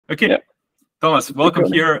Okay, yeah. Thomas,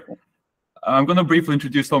 welcome here. I'm going to briefly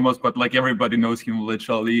introduce Thomas, but like everybody knows him,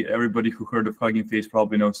 literally everybody who heard of HuggingFace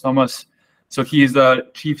probably knows Thomas. So he is the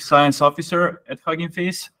Chief Science Officer at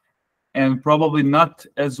HuggingFace, and probably not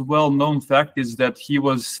as well-known fact is that he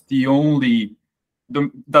was the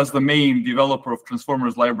main developer of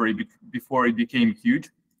Transformers library before it became huge,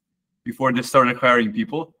 before they started hiring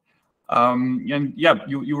people. And yeah,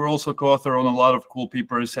 you were also co-author on a lot of cool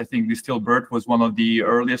papers. I think Distill Bird was one of the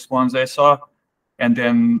earliest ones I saw. And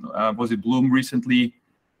then was it Bloom recently,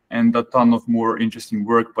 and a ton of more interesting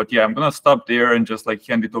work. But yeah, I'm gonna stop there and just like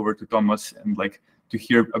hand it over to Thomas and like to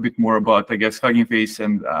hear a bit more about, I guess, HuggingFace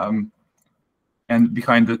and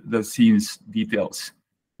behind the scenes details.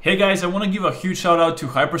 Hey guys, I want to give a huge shout out to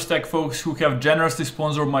Hyperstack folks who have generously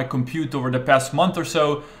sponsored my compute over the past month or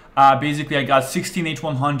so. Basically, I got 16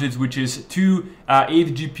 H100s, which is 2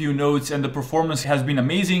 8 GPU nodes, and the performance has been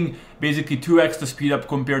amazing. Basically 2x the speed up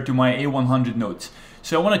compared to my A100 nodes.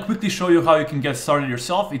 So I want to quickly show you how you can get started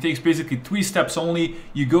yourself. It takes basically 3 steps only.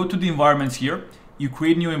 You go to the environments here, you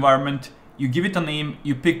create a new environment, you give it a name,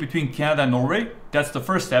 you pick between Canada and Norway. That's the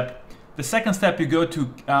first step. The second step, you go to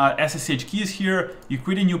SSH keys here, you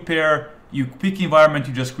create a new pair, you pick the environment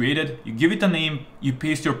you just created, you give it a name, you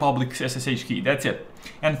paste your public SSH key. That's it.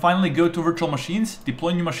 And finally, go to virtual machines,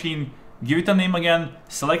 deploy new machine, give it a name again,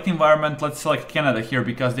 select the environment. Let's select Canada here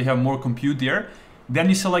because they have more compute there. Then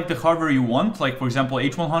you select the hardware you want, like for example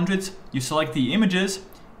H100s. You select the images,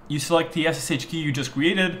 you select the SSH key you just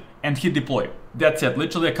created, and hit deploy. That's it.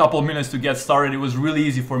 Literally a couple of minutes to get started. It was really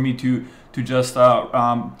easy for me to just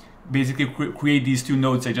basically create these 2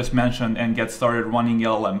 nodes I just mentioned and get started running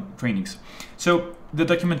LLM trainings. So the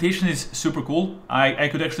documentation is super cool. I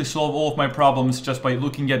could actually solve all of my problems just by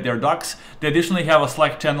looking at their docs. They additionally have a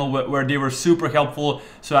Slack channel where they were super helpful,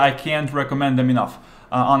 so I can't recommend them enough,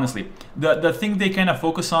 honestly. The thing they kind of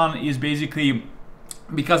focus on is basically,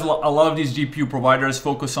 because a lot of these GPU providers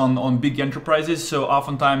focus on big enterprises, so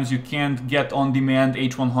oftentimes you can't get on-demand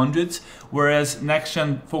H100s, whereas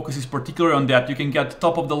NextGen focuses particularly on that. You can get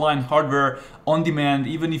top-of-the-line hardware on demand,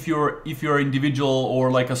 even if you're individual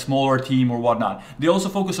or like a smaller team or whatnot. They also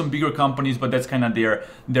focus on bigger companies, but that's kind of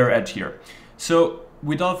their edge here. So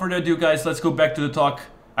without further ado, guys, let's go back to the talk.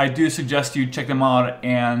 I do suggest you check them out,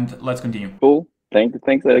 and let's continue. Cool. Thanks,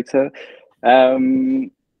 Aleksa.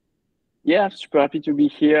 Yeah, super happy to be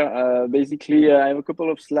here. Basically, I have a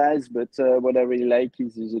couple of slides, but what I really like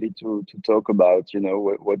is usually to talk about, you know,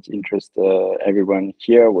 what interests everyone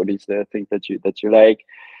here. What is the thing that you like?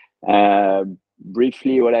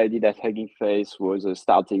 Briefly, what I did at HuggingFace was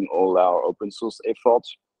starting all our open source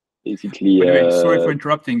efforts. Basically, sorry for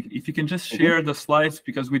interrupting. If you can just share the slides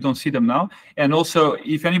because we don't see them now. And also,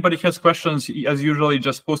 if anybody has questions, as usually,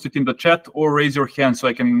 just post it in the chat or raise your hand so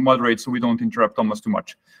I can moderate so we don't interrupt Thomas too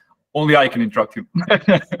much. Only I can interrupt you.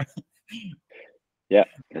 Yeah,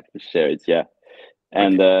 let me share it. Yeah,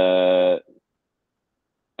 and okay.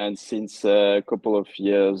 And since a couple of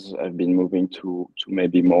years, I've been moving to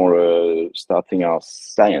maybe more starting our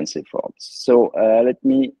science efforts. So let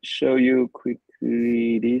me show you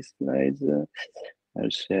quickly these slides. I'll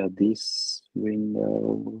share this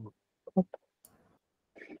window.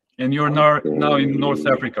 And you're now in North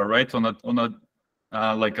Africa, right? On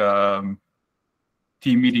a like a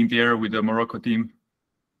team meeting there with the Morocco team.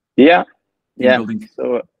 Yeah. Building.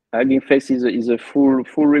 So HuggingFace is a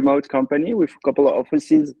full remote company with a couple of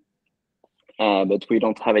offices, but we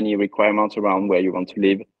don't have any requirements around where you want to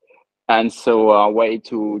live. And so our way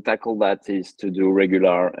to tackle that is to do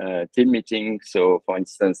regular team meetings. So for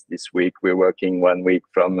instance, this week we're working 1 week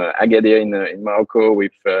from Agadir in Morocco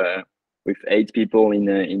with 8 people in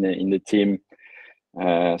the team.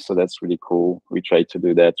 So that's really cool. We try to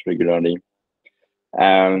do that regularly.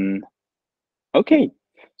 Okay,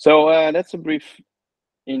 so that's a brief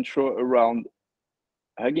intro around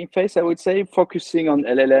HuggingFace, I would say, focusing on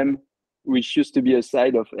LLM, which used to be a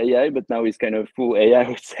side of AI, but now it's kind of full AI, I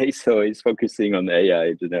would say. So it's focusing on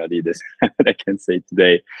AI generally. That's what I can say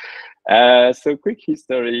today. So quick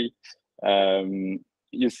history.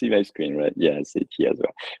 You see my screen, right? Yeah, I see it here as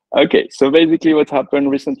well. Okay, so basically what happened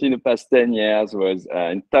recently in the past 10 years was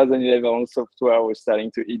in 2011, software was starting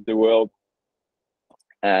to eat the world.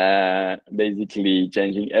 Basically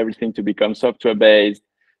changing everything to become software-based.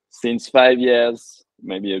 Since 5 years,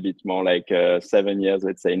 maybe a bit more like 7 years,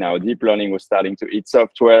 let's say now, deep learning was starting to eat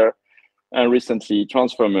software. And recently,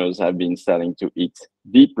 transformers have been starting to eat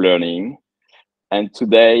deep learning. And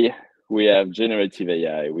today, we have generative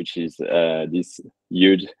AI, which is this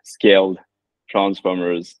huge scaled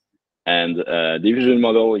transformers and diffusion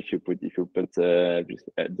model. If you put the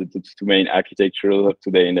 2 main architectures of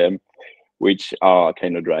today in them, which are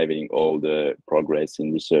kind of driving all the progress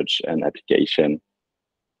in research and application.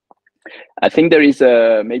 I think there is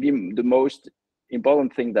maybe the most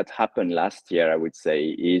important thing that happened last year, I would say,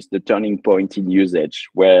 is the turning point in usage,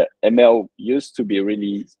 where ML used to be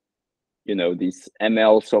really, this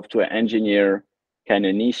ML software engineer kind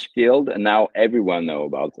of niche field, and now everyone know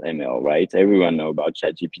about ML, right? Everyone know about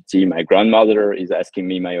ChatGPT. My grandmother is asking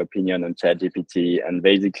me my opinion on ChatGPT, and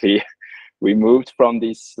basically we moved from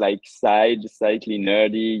this like slightly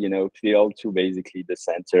nerdy, field to basically the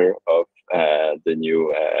center of the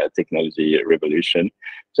new technology revolution.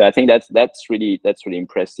 So I think that's really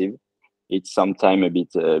impressive. It's sometimes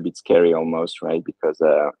a bit scary almost, right? Because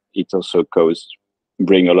it also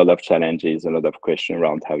bring a lot of challenges, a lot of questions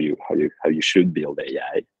around how you should build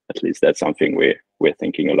AI. At least that's something we're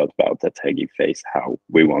thinking a lot about at HuggingFace, how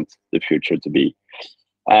we want the future to be.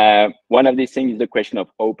 One of these things is the question of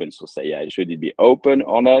open source AI. Should it be open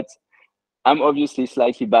or not? I'm obviously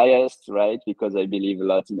slightly biased, right? Because I believe a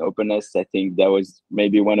lot in openness. I think that was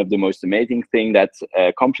maybe one of the most amazing things that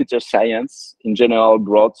computer science in general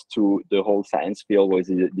brought to the whole science field,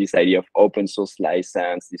 was this idea of open source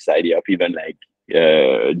license, this idea of even like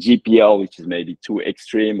GPL, which is maybe too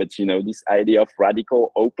extreme, but this idea of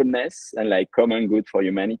radical openness and like common good for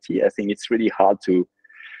humanity. I think it's really hard to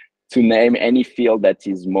name any field that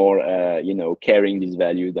is more carrying this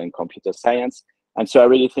value than computer science. And so I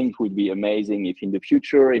really think it would be amazing if in the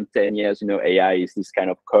future, in 10 years, AI is this kind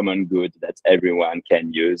of common good that everyone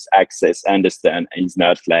can use, access, understand, and it's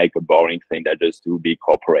not like a boring thing that just do big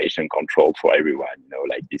corporation control for everyone,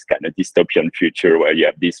 like this kind of dystopian future where you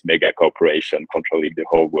have this mega corporation controlling the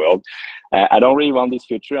whole world. I don't really want this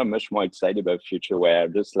future. I'm much more excited about a future where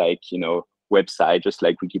just like, website, just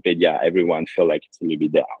like Wikipedia, everyone feel like it's a little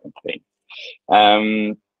bit their own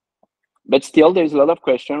thing. But still, there's a lot of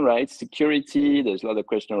question, right? Security, there's a lot of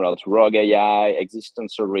question around rogue AI,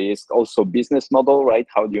 existential risk, also business model, right?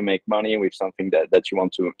 How do you make money with something that you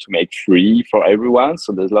want to make free for everyone?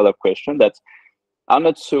 So there's a lot of questions that are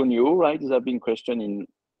not so new, right? These have been questioned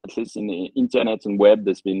at least in the internet and web,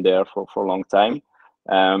 that's been there for a long time.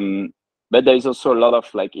 But there's also a lot of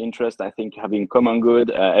like interest, I think, having common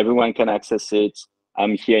good, everyone can access it.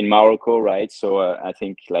 I'm here in Morocco, right? So I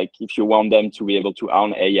think like if you want them to be able to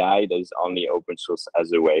own AI, there's only open source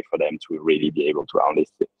as a way for them to really be able to own this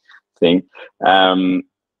thing.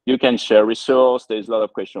 You can share resource. There's a lot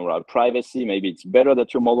of questions around privacy. Maybe it's better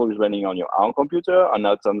that your model is running on your own computer and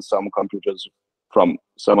not on some computers from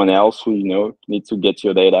someone else who needs to get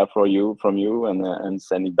your data from you and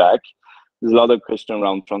send it back. There's a lot of questions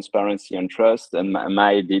around transparency and trust. And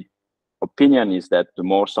my opinion is that the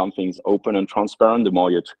more something is open and transparent, the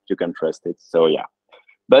more you can trust it. So yeah,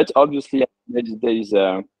 but obviously there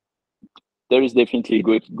is definitely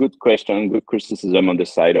good question, good criticism on the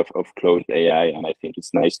side of closed AI, and I think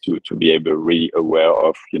it's nice to be able really aware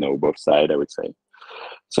of both sides, I would say.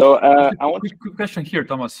 So I want quick question here,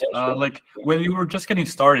 Thomas. Yeah, sure. Like when you were just getting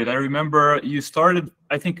started, I remember you started,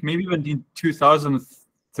 I think maybe even in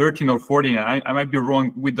 2013 or 14. I might be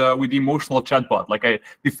wrong with the emotional chatbot. Like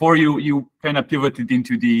before you kind of pivoted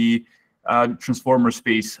into the transformer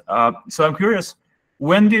space. So I'm curious,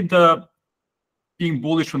 when did being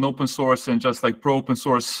bullish on open source and just like pro open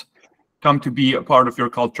source come to be a part of your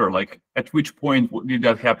culture? Like at which point did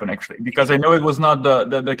that happen actually? Because I know it was not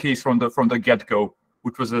the case from the get-go,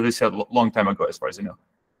 which was, as I said, a long time ago, as far as I know.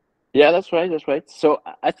 Yeah, that's right. So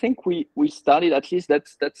I think we started, at least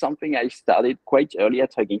that's something I started quite early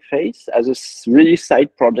at HuggingFace as a really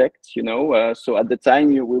side project, so at the time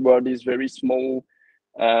we were this very small,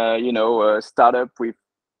 startup with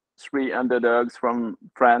 3 underdogs from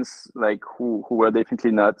France, like who were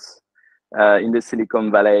definitely not in the Silicon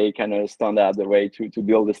Valley kind of standard the way to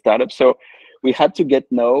build a startup. So we had to get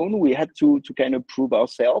known, we had to kind of prove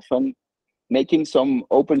ourselves, and making some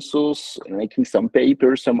open source, making some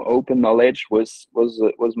papers, some open knowledge was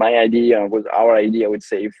my idea, was our idea, I would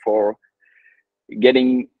say, for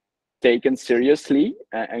getting taken seriously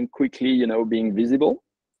and quickly, being visible.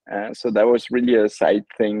 So that was really a side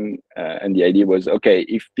thing, and the idea was, okay,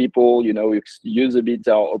 if people, use a bit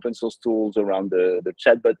our open source tools around the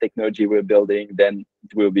chatbot technology we're building, then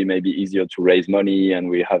it will be maybe easier to raise money and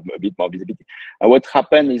we have a bit more visibility. And what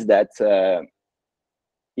happened is that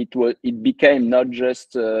it became not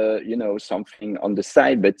just something on the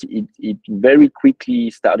side, but it very quickly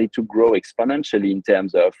started to grow exponentially in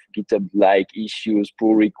terms of GitHub-like issues,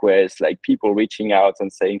 pull requests, like people reaching out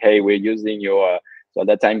and saying, hey, we're using your so at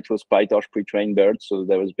that time it was PyTorch pre-trained BERT, so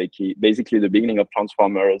that was basically the beginning of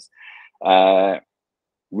transformers.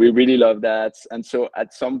 We really love that. And so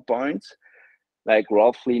at some point like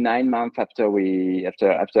roughly 9 months after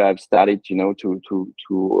I've started, you know,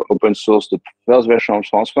 to open source the first version of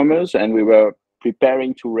Transformers, and we were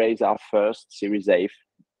preparing to raise our first Series A.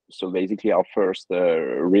 So basically our first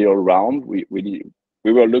real round. We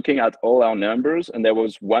were looking at all our numbers, and there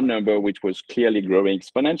was one number which was clearly growing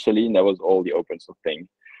exponentially, and that was all the open source thing.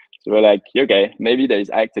 So we're like, okay, maybe there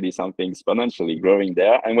is actually something exponentially growing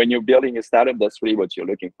there. And when you're building a startup, that's really what you're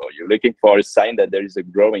looking for. You're looking for a sign that there is a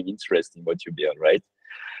growing interest in what you build, right?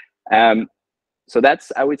 So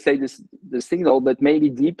that's, I would say, the signal. But maybe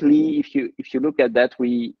deeply, if you look at that,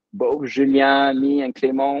 we both, Julien, me, and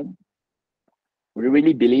Clément, we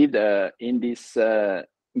really believed in this.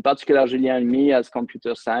 In particular, Julien and me, as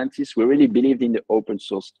computer scientists, we really believed in the open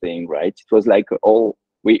source thing, right? It was like all.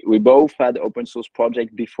 We both had open source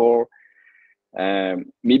project before.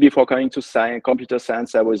 Me, before coming to computer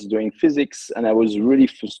science, I was doing physics, and I was really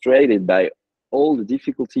frustrated by all the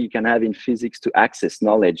difficulty you can have in physics to access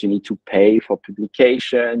knowledge. You need to pay for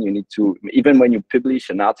publication. You need to, even when you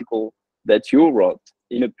publish an article that you wrote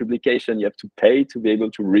in a publication, you have to pay to be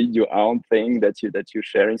able to read your own thing that you're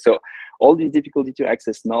sharing. So all the difficulty to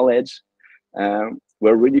access knowledge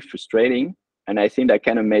were really frustrating, and I think that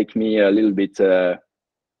kind of made me a little bit.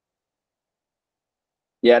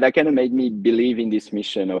 Yeah, that kind of made me believe in this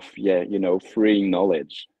mission of, you know, freeing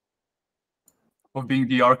knowledge. Of being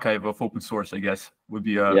the archive of open source, I guess, would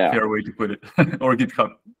be a fair way to put it, or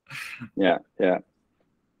GitHub. Yeah.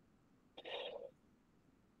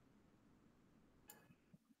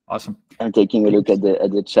 Awesome. I'm taking a look at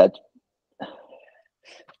the chat.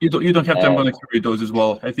 You don't have to. I'm going to read those as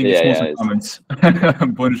well. I think it's mostly comments.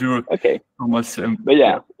 Bonjour. Okay. Thomas. But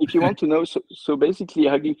yeah, if you want to know, so basically,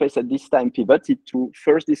 HuggingFace at this time pivoted to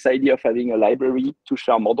first this idea of having a library to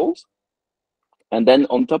share models, and then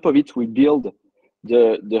on top of it, we build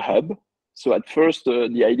the hub. So at first,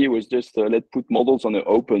 the idea was just let's put models on an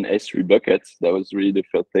open S3 bucket. That was really the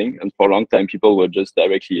first thing, and for a long time, people were just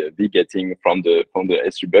directly getting from the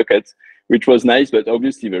S3 bucket, which was nice, but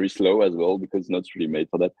obviously very slow as well, because it's not really made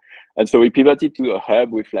for that. And so we pivoted to a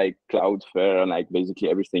hub with like Cloudflare and like basically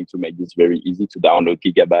everything to make this very easy to download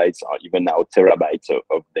gigabytes or even now terabytes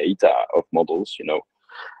of data of models, you know.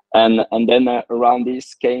 And then around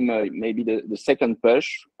this came maybe the second push.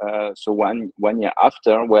 So one year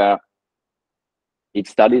after, where it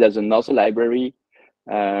started as another library,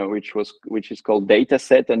 which is called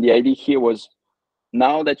Dataset. And the idea here was,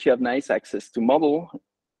 now that you have nice access to model,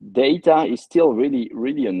 data is still really,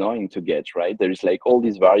 really annoying to get, right? There is like all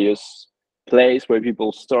these various places where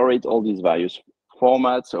people store it, all these various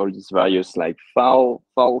formats, all these various like file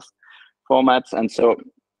formats. And so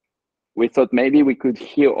we thought maybe we could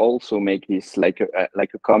here also make this like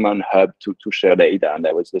a common hub to share data. And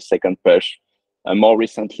that was the second push. And more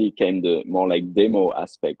recently came the more like demo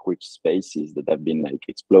aspect with spaces that have been like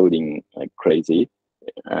exploding like crazy.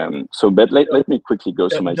 But let me quickly go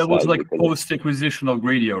through my slides. That was like post-acquisition of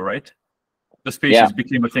Gradio, right? The spaces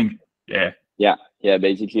became a thing. Yeah,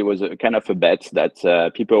 basically it was a kind of a bet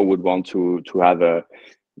that people would want to have a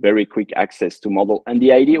very quick access to model. And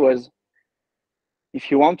the idea was, if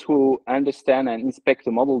you want to understand and inspect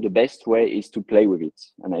the model, the best way is to play with it.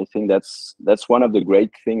 And I think that's one of the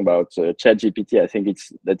great things about ChatGPT. I think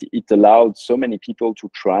it's that it allowed so many people to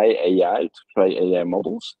try AI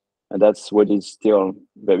models. And that's what is still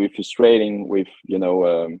very frustrating with, you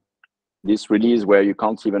know, this release where you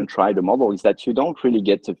can't even try the model, is that you don't really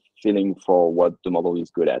get a feeling for what the model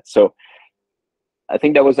is good at. So I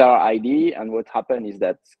think that was our idea. And what happened is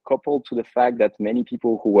that, coupled to the fact that many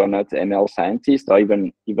people who were not ML scientists or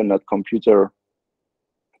even not computer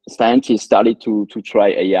scientists started to try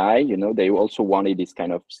AI, you know, they also wanted this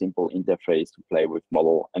kind of simple interface to play with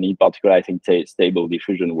model. And in particular, I think Stable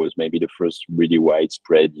Diffusion was maybe the first really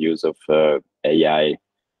widespread use of AI,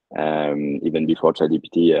 even before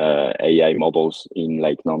ChatGPT, AI models in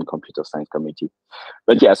like non-computer science community.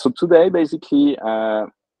 But yeah, so today, basically,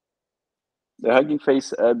 the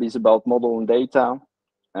HuggingFace hub is about model and data.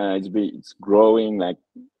 It's growing like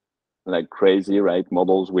crazy, right?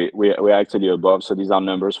 Models, we're actually above. So these are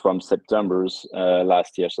numbers from September's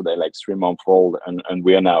last year. So they're like 3 months old, and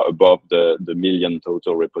we are now above the million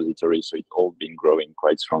total repositories. So it's all been growing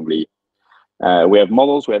quite strongly. We have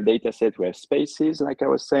models, we have data set, we have spaces, like I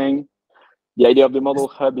was saying. The idea of the model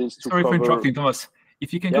hub is to Sorry for interrupting, Thomas.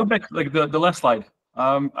 If you can go back, like the last slide.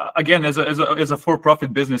 Again, as a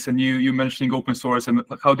for-profit business, and you mentioning open source and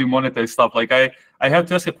how do you monetize stuff, like I have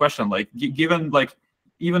to ask a question, like given like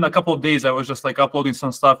even a couple of days I was just like uploading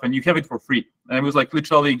some stuff and you have it for free, and it was like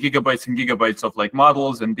literally gigabytes and gigabytes of like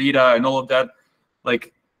models and data and all of that.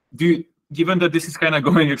 Like, given that this is kind of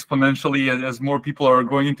going exponentially as more people are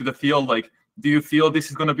going into the field, like, do you feel this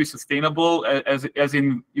is going to be sustainable, as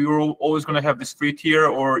in you're always going to have this free tier,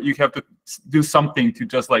 or you have to do something to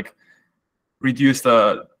just like reduce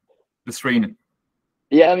the strain?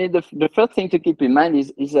 Yeah, I mean, the first thing to keep in mind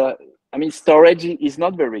is I mean, storage is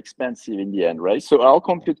not very expensive in the end, right? So our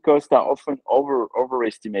compute costs are often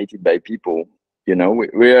overestimated by people. You know,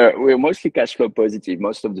 we're mostly cash flow positive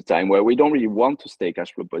most of the time, where we don't really want to stay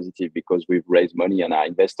cash flow positive because we've raised money and our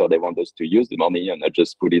investor, they want us to use the money and not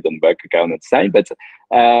just put it on bank account and side. But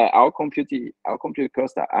our compute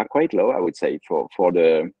costs are quite low, I would say, for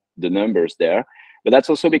the numbers there. But that's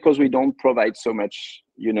also because we don't provide so much,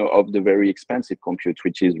 you know, of the very expensive compute,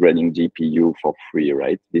 which is running GPU for free,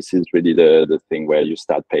 right? This is really the thing where you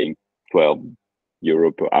start paying 12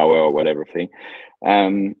 euro per hour or whatever thing.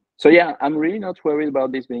 So yeah, I'm really not worried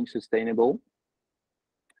about this being sustainable.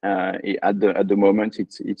 At the moment,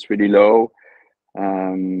 it's really low,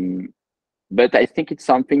 but I think it's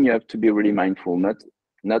something you have to be really mindful.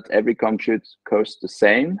 Not every compute costs the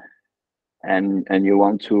same, and you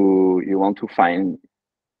want to find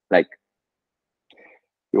like.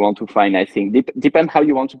 You want to find, I think, depend how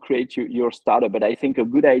you want to create your startup. But I think a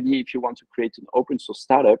good idea if you want to create an open source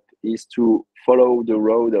startup is to follow the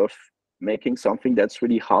road of making something that's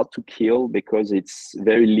really hard to kill because it's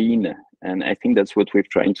very lean. And I think that's what we're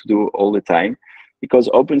trying to do all the time, because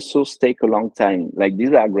open source take a long time. Like,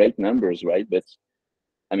 these are great numbers, right? But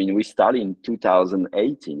I mean, we started in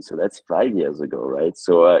 2018, so that's 5 years ago, right?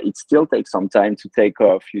 So it still takes some time to take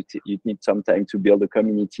off. You need some time to build a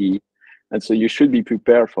community. And so you should be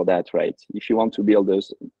prepared for that, right? If you want to build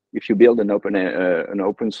this, if you build an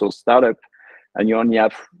open source startup and you only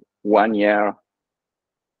have 1 year,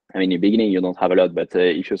 I mean, in the beginning you don't have a lot, but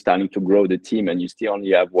if you're starting to grow the team and you still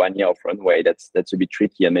only have 1 year of runway, that's a bit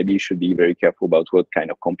tricky, and maybe you should be very careful about what kind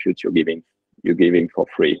of compute you're giving for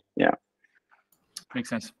free. Yeah, makes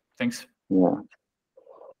sense. Thanks. Yeah.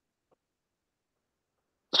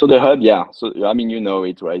 So the hub, yeah. So I mean, you know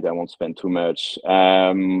it, right? I won't spend too much.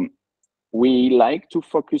 We like to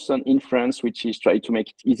focus on inference, which is try to make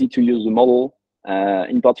it easy to use the model,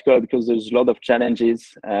 in particular because there's a lot of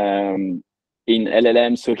challenges in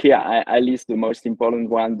LLM. So here I list the most important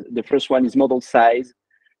one. The first one is model size.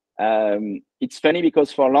 It's funny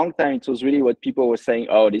because for a long time, it was really what people were saying,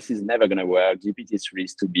 oh, this is never going to work. GPT-3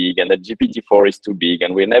 is too big and the GPT-4 is too big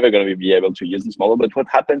and we're never going to be able to use this model. But what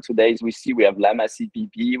happened today is we have Llama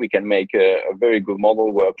CPP. We can make a very good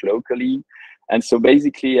model work locally. And so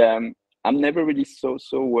basically, I'm never really so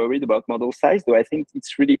worried about model size, though I think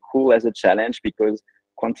it's really cool as a challenge because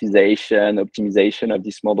quantization, optimization of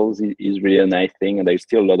these models is really a nice thing, and there's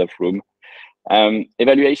still a lot of room.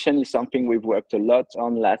 Evaluation is something we've worked a lot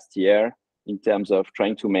on last year in terms of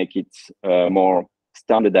trying to make it more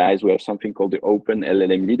standardized. We have something called the Open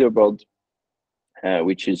LLM Leaderboard,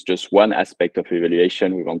 which is just one aspect of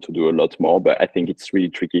evaluation. We want to do a lot more, but I think it's really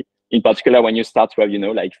tricky. In particular, when you start to have, you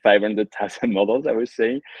know, like 500,000 models, I was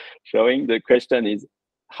saying, showing, the question is,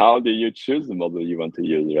 how do you choose the model you want to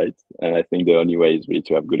use, right? And I think the only way is really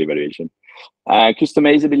to have good evaluation.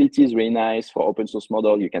 Customizability is really nice for open source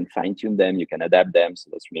model. You can fine tune them, you can adapt them, so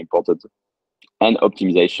that's really important. And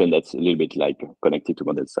optimization, that's a little bit like connected to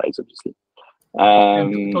model size, obviously.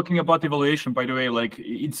 And talking about evaluation, by the way, like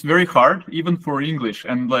it's very hard, even for English.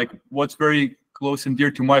 And like what's very close and dear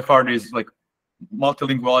to my heart is like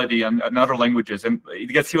multilinguality and other languages. And it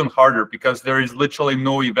gets even harder because there is literally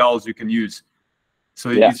no evals you can use. So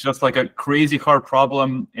yeah, it's just like a crazy hard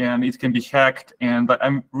problem, and it can be hacked. And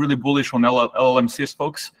I'm really bullish on lmsys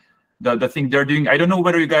folks. The thing they're doing, I don't know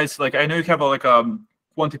whether you guys, like, I know you have a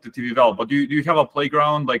quantitative eval, but do you have a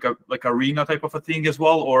playground, like arena type of a thing as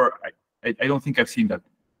well? Or I don't think I've seen that,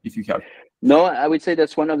 if you have. No, I would say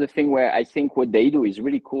that's one of the things where I think what they do is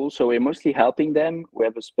really cool. So we're mostly helping them. We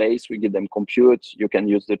have a space, we give them compute. You can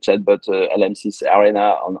use the chatbot lmsys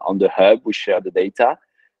arena on the hub. We share the data.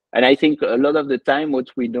 And I think a lot of the time, what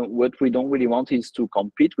we don't really want is to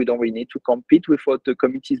compete. We don't really need to compete with what the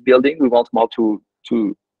community is building. We want more to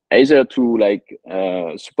either to like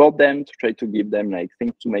support them, to try to give them like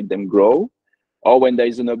things to make them grow, or when there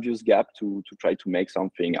is an obvious gap to try to make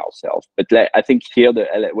something ourselves. But like, I think here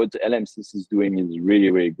what the lmsys is doing is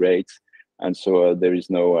really, really great. And so there is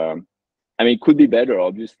no, I mean, it could be better,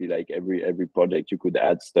 obviously, like every project you could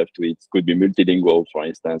add stuff to it. It could be multilingual, for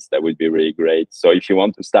instance. That would be really great. So if you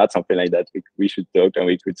want to start something like that, we should talk and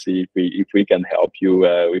we could see if we can help you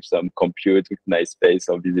with some compute, with nice space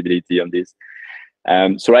or visibility on this.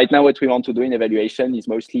 So right now, what we want to do in evaluation is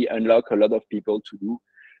mostly unlock a lot of people to do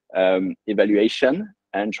evaluation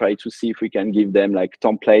and try to see if we can give them like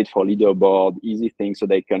template for leaderboard, easy things so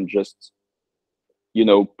they can just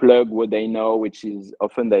plug what they know, which is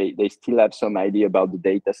often they still have some idea about the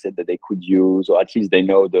data set that they could use, or at least they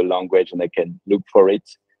know the language and they can look for it.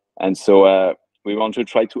 And so we want to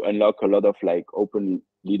try to unlock a lot of like open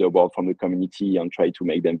leaderboard from the community and try to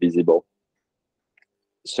make them visible.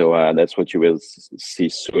 So that's what you will see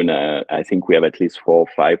soon. I think we have at least 4 or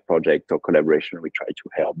 5 projects or collaboration we try to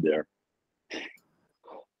help there.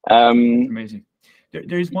 Amazing.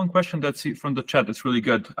 There is one question that's from the chat that's really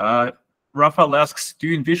good. Rafael asks, do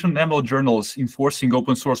you envision ML journals enforcing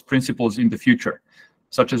open source principles in the future,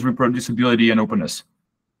 such as reproducibility and openness?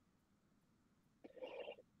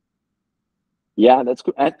 Yeah, that's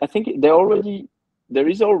good. I think there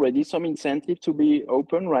is already some incentive to be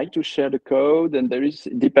open, right? To share the code, and there is,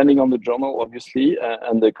 depending on the journal, obviously,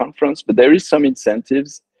 and the conference, but there is some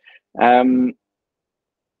incentives. I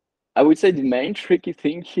would say the main tricky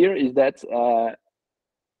thing here is that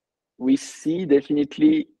we see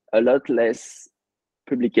definitely a lot less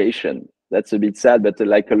publication. That's a bit sad, but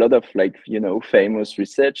like a lot of famous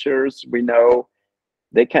researchers we know,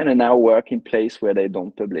 they kind of now work in place where they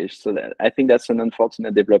don't publish. So I think that's an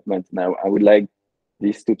unfortunate development. Now I would like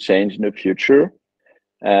this to change in the future.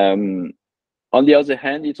 On the other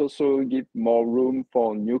hand, it also gives more room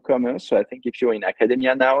for newcomers. So I think if you're in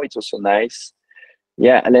academia now, it's also nice.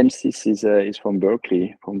 Yeah, lmsys is from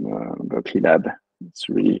Berkeley, from Berkeley lab.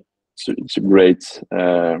 It's a great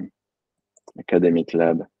academic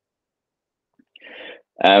lab.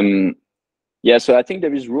 Yeah, so I think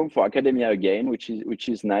there is room for academia again, which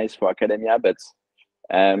is nice for academia. But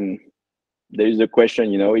there is a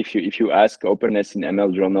question, if you ask openness in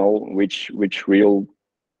ML journal, which real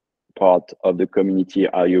part of the community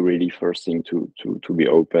are you really forcing to be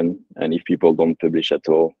open? And if people don't publish at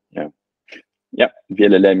all, yeah,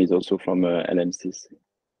 VLLM is also from lmsys.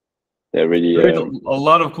 They're really a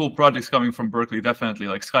lot of cool projects coming from Berkeley, definitely,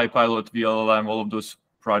 like SkyPilot, VLLM, all of those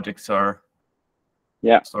projects are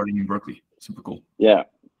starting in Berkeley. Super cool. Yeah,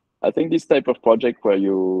 I think this type of project where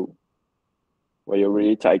you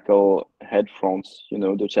really tackle head fronts,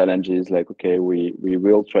 the challenges, like, okay, we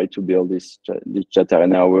will try to build this chat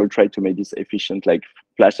arena, we'll try to make this efficient, like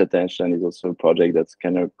flash attention is also a project that's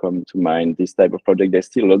kind of come to mind. This type of project, there's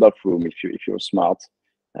still a lot of room if you're smart,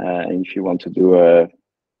 and if you want to do a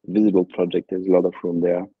visible project, there's a lot of room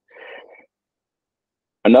there.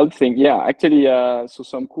 Another thing, actually, so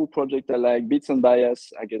some cool projects are like Bits and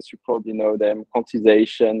Bias. I guess you probably know them.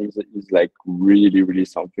 Quantization is like really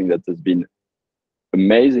something that has been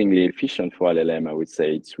amazingly efficient for LLM. I would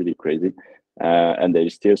say it's really crazy, and there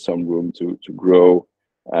is still some room to grow.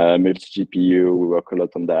 Multi-GPU, we work a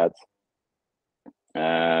lot on that.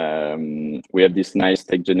 We have this nice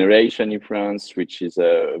tech generation in France, which is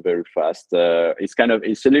very fast. It's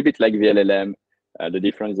a little bit like VLLM. The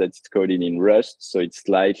difference is that it's coded in Rust, so it's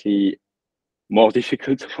slightly more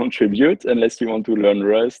difficult to contribute unless you want to learn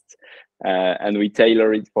Rust. And we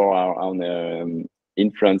tailor it for our own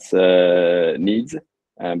inference needs.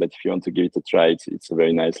 But if you want to give it a try, it's a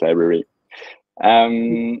very nice library.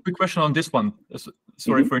 Quick question on this one.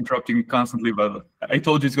 Sorry for interrupting constantly, but I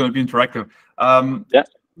told you it's going to be interactive.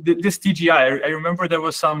 This TGI, I remember there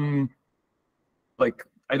was some, like,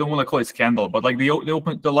 I don't want to call it scandal, but like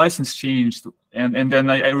the license changed, and then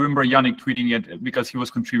I remember Yannick tweeting it because he was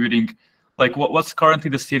contributing. Like, what's currently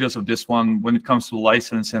the status of this one when it comes to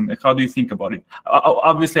license, and how do you think about it?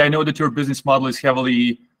 Obviously, I know that your business model is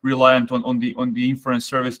heavily reliant on the inference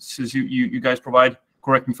services you guys provide.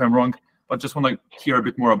 Correct me if I'm wrong, but just want to hear a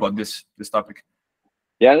bit more about this topic.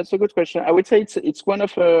 Yeah, that's a good question. I would say it's one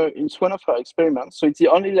of our experiments. So it's the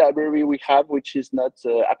only library we have which is not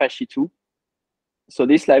Apache 2. So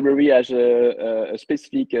this library has a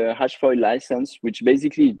specific hash foil license, which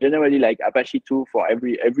basically is generally like Apache 2 for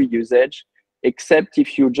every usage, except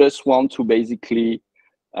if you just want to basically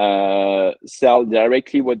sell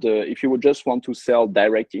directly if you would just want to sell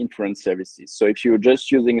direct inference services. So if you're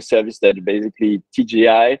just using a service that basically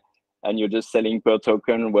TGI, and you're just selling per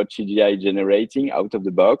token what TGI is generating out of the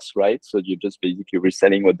box, right? So you're just basically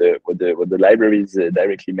reselling what the library is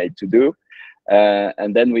directly made to do.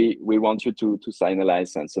 And then we want you to sign a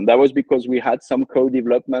license. And that was because we had some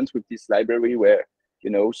co-development with this library where,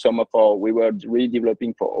 we were really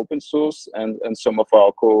developing for open source, and some of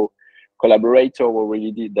our collaborators were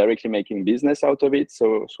really directly making business out of it.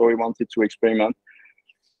 So we wanted to experiment.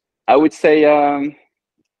 I would say,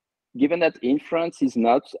 given that inference is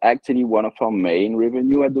not actually one of our main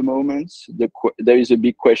revenue at the moment, there is a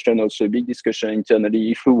big question, also a big discussion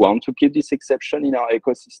internally, if we want to keep this exception in our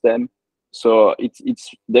ecosystem. So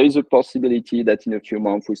there is a possibility that in a few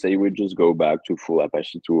months we say we'll just go back to full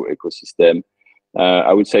Apache 2 ecosystem.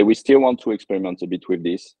 I would say we still want to experiment a bit with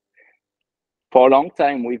this. for a long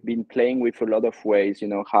time, we've been playing with a lot of ways.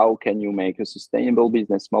 How can you make a sustainable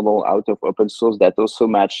business model out of open source that also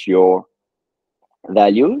match your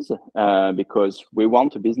values? Because we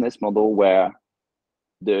want a business model where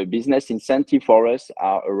the business incentive for us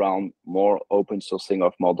are around more open sourcing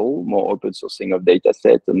of model, more open sourcing of data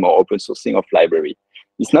set, and more open sourcing of library.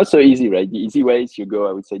 It's not so easy, right? The easy way is you go,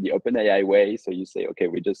 I would say, the OpenAI way. So you say, okay,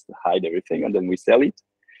 we just hide everything and then we sell it.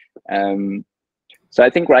 So I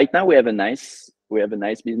think right now we have a nice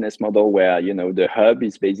business model where the hub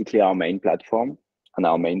is basically our main platform and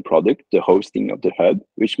our main product, the hosting of the hub,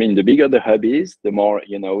 which means the bigger the hub is, the more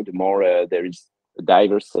there is a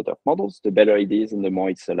diverse set of models, the better it is, and the more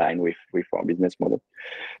it's aligned with our business model.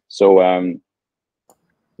 So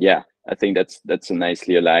yeah, I think that's a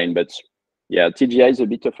nicely aligned. But yeah, TGI is a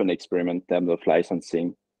bit of an experiment in terms of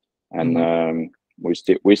licensing, and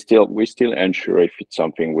we're still unsure if it's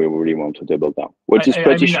something we really want to double down. What is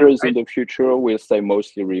pretty sure is in the future we'll stay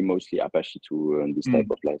mostly Apache 2 this type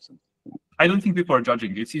of license. I don't think people are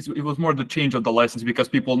judging. It was more the change of the license because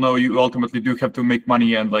people know you ultimately do have to make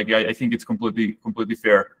money, and I think it's completely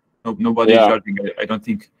fair. Nobody is judging. I don't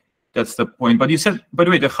think that's the point. But you said, by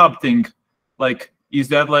the way, the hub thing, is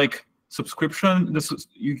that subscription?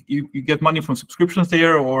 You get money from subscriptions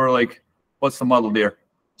there, or what's the model there?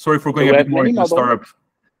 Sorry for going a bit more into startup.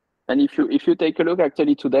 And if you take a look,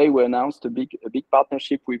 actually today we announced a big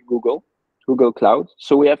partnership with Google Cloud.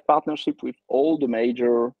 So we have partnership with all the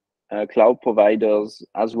major cloud providers,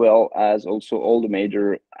 as well as also all the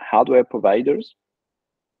major hardware providers,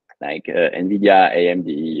 like NVIDIA,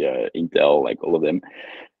 AMD, Intel, all of them.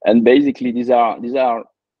 And basically these are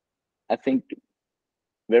I think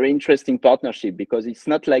very interesting partnership, because it's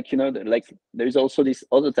not there's also this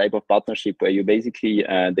other type of partnership where you basically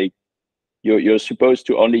you're supposed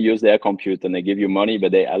to only use their compute and they give you money,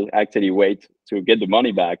 but they actually wait to get the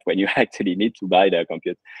money back when you actually need to buy their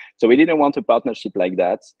compute. So we didn't want a partnership like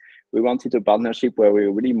that. We wanted a partnership where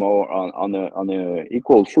we're really more on a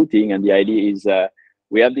equal footing. And the idea is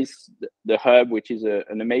we have the hub, which is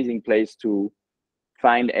an amazing place to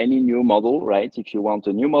find any new model, right? If you want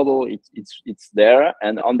a new model, it's there.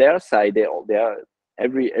 And on their side,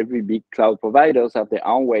 every big cloud providers have their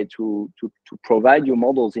own way to provide you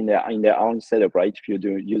models in their own setup, right? If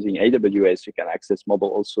you're using AWS, you can access model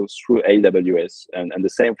also through AWS, and the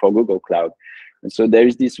same for Google Cloud. And so there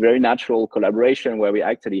is this very natural collaboration where we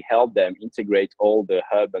actually help them integrate all the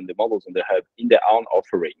hub and the models in the hub in their own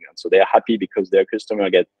offering. And so they're happy because their customer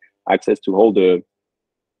get access to all the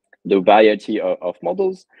variety of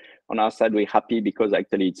models. On our side, we're happy because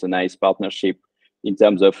actually it's a nice partnership in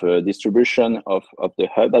terms of distribution of the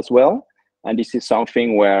hub as well. And this is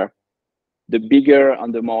something where the bigger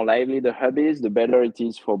and the more lively the hub is, the better it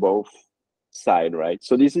is for both sides, right?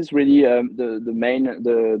 So this is really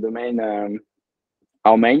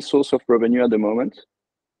our main source of revenue at the moment.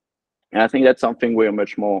 And I think that's something we're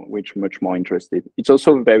much more interested. It's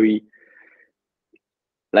also very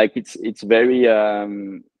it's very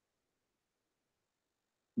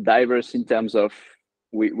diverse in terms of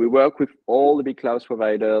we work with all the big cloud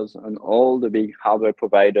providers and all the big hardware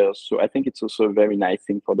providers. So I think it's also a very nice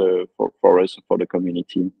thing for us, for the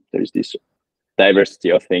community. There is this diversity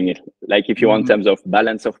of things. If you want in terms of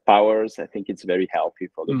balance of powers, I think it's very healthy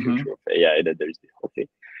for the future of AI that there is this whole thing.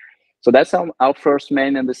 So that's our first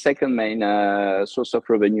main. And the second main source of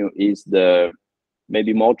revenue is the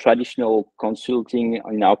maybe more traditional consulting.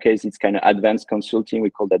 In our case, it's kind of advanced consulting. We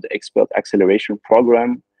call that the Expert Acceleration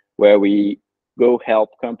Program, where we go help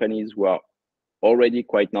companies who are already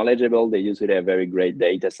quite knowledgeable. They usually have very great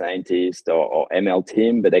data scientists or ML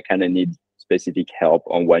team, but they kind of need specific help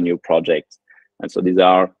on one new project. And so these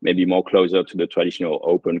are maybe more closer to the traditional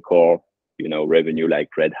open core, revenue, like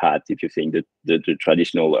Red Hat, if you think the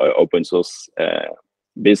traditional open source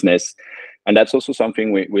business. And that's also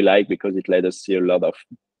something we like, because it let us see a lot of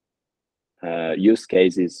use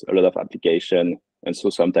cases, a lot of application. And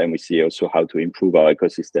so sometimes we see also how to improve our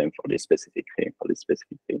ecosystem for this specific thing,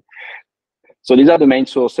 So these are the main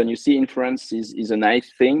source. And you see inference is a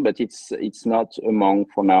nice thing, but it's not among,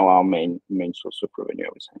 for now, our main source of revenue, I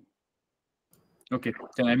would say. Okay,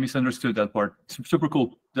 I misunderstood that part. Super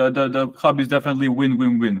cool. The hub is definitely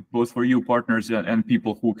win-win-win, both for you partners and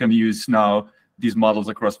people who can use now these models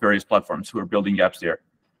across various platforms who are building apps there.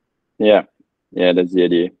 Yeah, that's the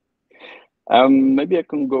idea. Maybe I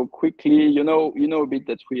can go quickly. You know a bit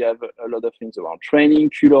that we have a lot of things around training.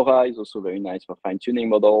 Qlora is also very nice for fine-tuning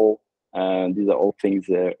model. These are all things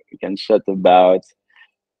we can chat about.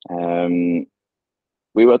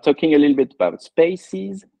 We were talking a little bit about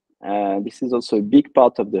spaces. This is also a big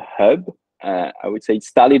part of the hub. I would say it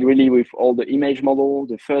started really with all the image model.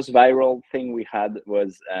 The first viral thing we had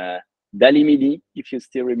was dall-e Mini. If you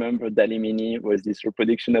still remember, dall-e Mini was this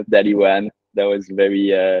reproduction of dall-e 1 that was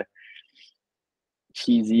very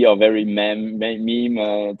cheesy or very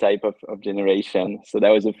meme type of generation. So that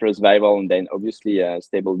was the first viral, and then obviously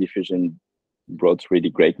Stable Diffusion brought really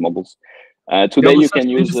great models. Today you can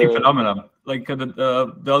use interesting phenomenon. Like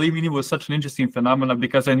the dall-e Mini was such an interesting phenomenon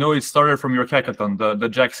because I know it started from your hackathon, the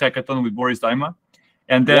JAX hackathon with Boris Daima,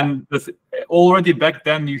 and then already back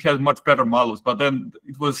then you had much better models. But then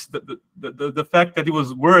it was the fact that it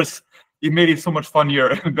was worse. It made it so much funnier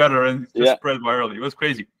and better, and just spread virally. It was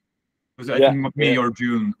crazy. It was I think May or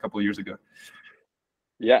June a couple of years ago.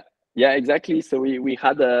 Yeah, exactly. So we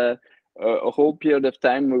had a whole period of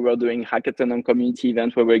time we were doing hackathon and community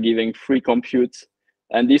event where we're giving free compute,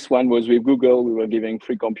 and this one was with Google. We were giving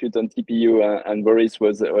free compute on TPU, and Boris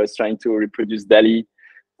was trying to reproduce dall-e,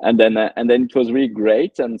 and then it was really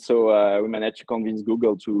great. And so we managed to convince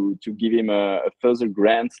Google to give him a further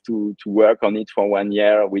grant to work on it for 1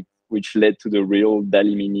 year, which led to the real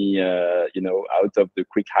dall-e Mini, you know, out of the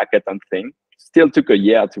quick hackathon thing. Still took a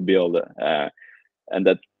year to build, and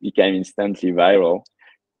that became instantly viral.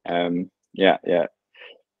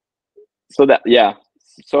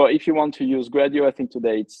 So if you want to use Gradio, I think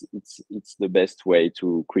today it's the best way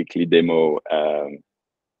to quickly demo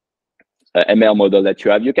ML model that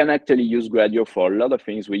you have. You can actually use Gradio for a lot of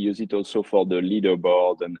things. We use it also for the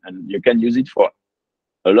leaderboard, and you can use it for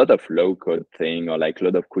a lot of low code thing, or like a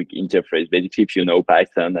lot of quick interface. Basically, if you know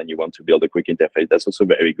Python and you want to build a quick interface, that's also a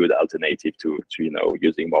very good alternative to you know,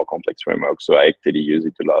 using more complex frameworks. So I actually use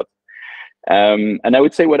it a lot. And I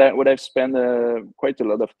would say what I've spent quite a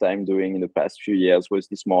lot of time doing in the past few years was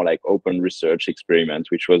this more like open research experiment,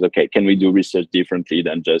 which was, okay, can we do research differently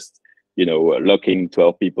than just, you know, locking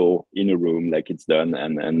 12 people in a room like it's done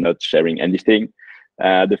and not sharing anything?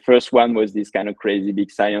 The first one was this kind of crazy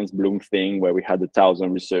BigScience Bloom thing where we had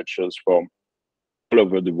 1,000 researchers from all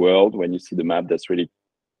over the world. When you see the map, that's really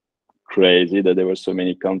crazy that there were so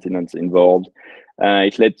many continents involved.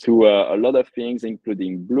 It led to a lot of things,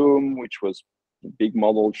 including Bloom, which was a big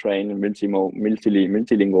model train,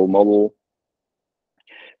 multilingual model.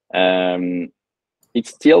 It's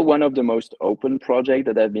still one of the most open projects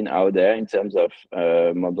that have been out there in terms of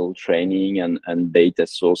model training and data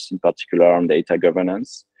source, in particular on data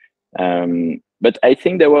governance. But I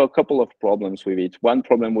think there were a couple of problems with it. One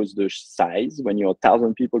problem was the size. When you're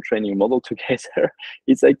 1,000 people training a model together,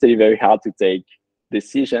 it's actually very hard to take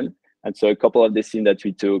decision. And so a couple of decisions that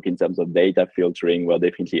we took in terms of data filtering were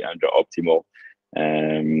definitely under optimal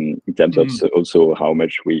in terms of also how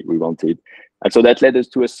much we wanted. And so that led us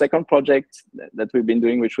to a second project that we've been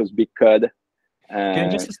doing, which was BigCode. Can I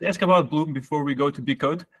just ask about Bloom before we go to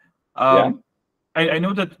BigCode? I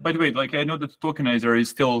know that, by the way, like I know that tokenizer is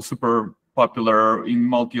still super popular in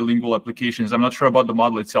multilingual applications. I'm not sure about the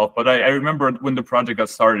model itself, but I remember when the project got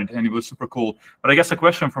started and it was super cool. But I guess the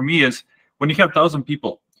question for me is, when you have 1,000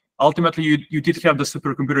 people, ultimately you did have the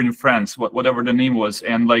supercomputer in France, whatever the name was,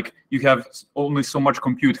 and like you have only so much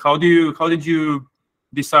compute. How did you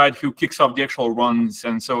decide who kicks off the actual runs?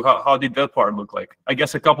 And so how did that part look like? I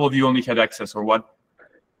guess a couple of you only had access, or what?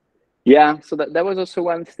 Yeah, so that was also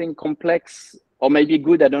one thing complex, or maybe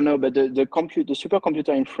good, I don't know, but the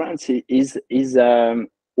supercomputer in France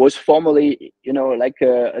was formerly, you know, like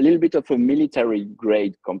a little bit of a military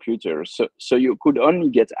grade computer. So you could only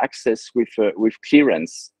get access with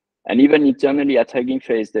clearance. And even internally at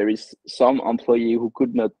HuggingFace, there is some employee who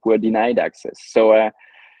were denied access. So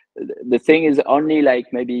the thing is, only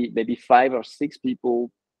like maybe 5 or 6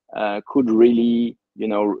 people could really, you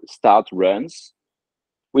know, start runs,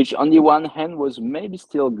 which on the one hand was maybe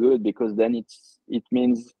still good, because then it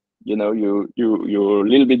means, you know, you're a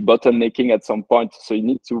little bit bottlenecking at some point. So you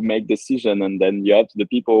need to make decision, and then you have the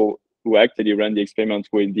people who actually run the experiment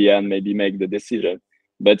who in the end maybe make the decision.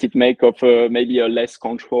 But it make of maybe a less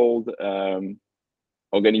controlled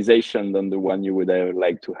organization than the one you would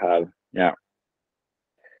like to have. Yeah,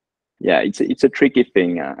 it's a tricky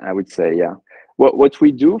thing, I would say. Yeah, what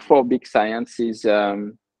we do for BigScience is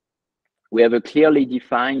we have a clearly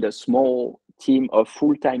defined a small team of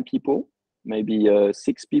full-time people, maybe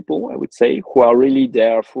 6 people, I would say, who are really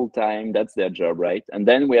there full-time. That's their job, right? And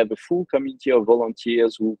then we have a full community of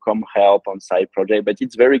volunteers who come help on side project. But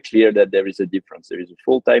it's very clear that there is a difference. There is a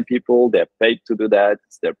full-time people, they're paid to do that,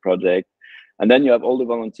 it's their project. And then you have all the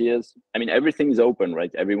volunteers. I mean, everything is open,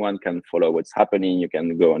 right? Everyone can follow what's happening. You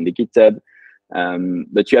can go on the GitHub.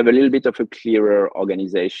 But you have a little bit of a clearer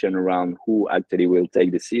organization around who actually will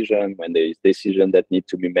take decision when there is decision that need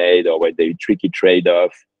to be made, or when there is tricky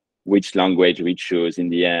trade-off, which language we choose in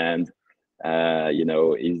the end. You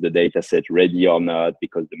know, is the data set ready or not?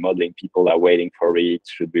 Because the modeling people are waiting for it.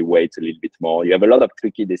 Should we wait a little bit more? You have a lot of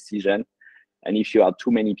tricky decision, and if you are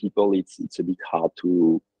too many people, it's a bit hard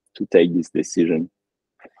to take this decision.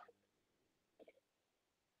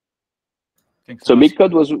 Thanks So so much.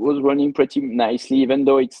 BigCode was running pretty nicely, even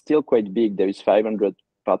though it's still quite big. There is 500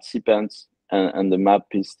 participants, and the map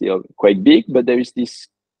is still quite big, but there is this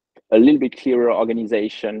a little bit clearer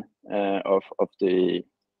organization of the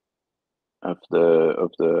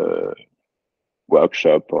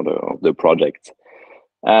workshop or the project.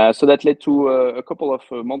 So that led to a couple of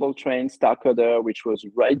model trains, StarCoder, which was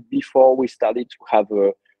right before we started to have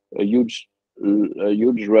a huge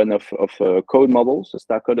run of code models. So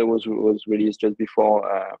StarCoder was released just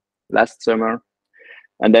before last summer.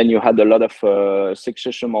 And then you had a lot of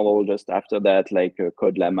succession model just after that, like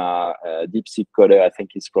CodeLlama, DeepSeek Coder, I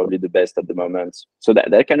think is probably the best at the moment. So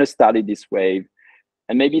that kind of started this wave.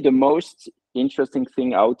 And maybe the most interesting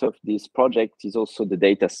thing out of this project is also the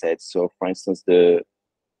data sets. So for instance, the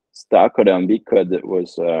StarCoder and BigCode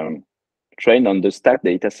was trained on the Stack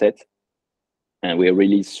dataset, and we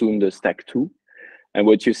released soon the Stack 2. And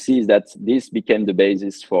what you see is that this became the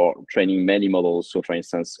basis for training many models. So for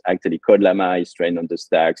instance, actually CodeLlama is trained on the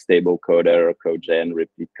Stack, Stable Coder, CodeGen,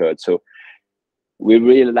 RepliCode. So we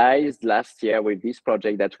realized last year with this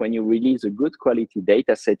project that when you release a good quality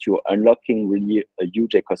data set, you're unlocking really a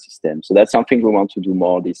huge ecosystem. So that's something we want to do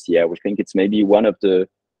more this year. We think it's maybe one of the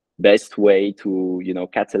best way to, you know,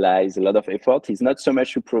 catalyze a lot of effort is not so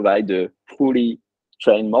much to provide a fully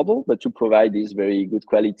trained model, but to provide this very good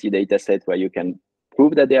quality data set where you can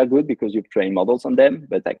prove that they are good because you've trained models on them,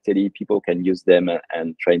 but actually people can use them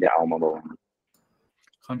and train their own model.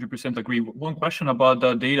 100% agree. One question about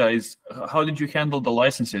the data is, how did you handle the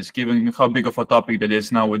licenses, given how big of a topic that is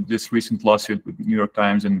now with this recent lawsuit with New York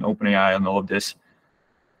Times and OpenAI and all of this?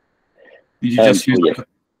 Did you just use,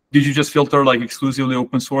 did you just filter like exclusively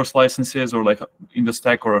open source licenses, or like in the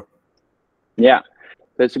stack, or? Yeah,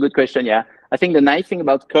 that's a good question. Yeah, I think the nice thing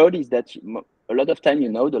about code is that a lot of time you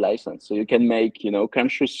know the license, so you can make, you know,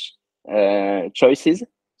 conscious choices.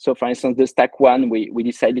 So for instance, the Stack 1, we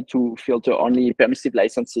decided to filter only permissive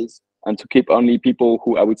licenses and to keep only people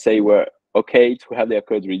who I would say were okay to have their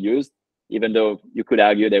code reused, even though you could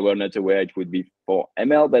argue they were not aware it would be for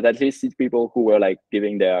ML, but at least it's people who were like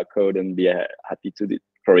giving their code and be happy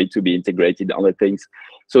for it to be integrated on the things.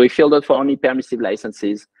 So we filtered for only permissive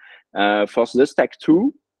licenses. For the Stack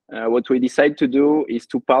 2, what we decided to do is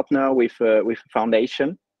to partner with a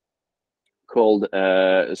foundation called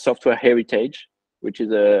Software Heritage, which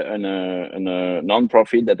is a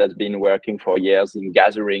non-profit that has been working for years in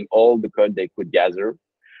gathering all the code they could gather.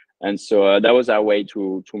 And so that was our way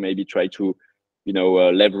to maybe try to, you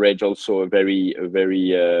know, leverage also a very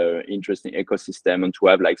interesting ecosystem, and to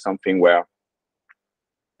have like something where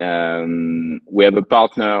we have a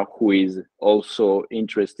partner who is also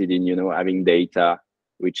interested in, you know, having data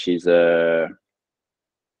which is at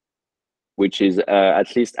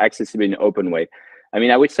least accessible in an open way. I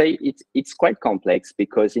mean, I would say it's quite complex,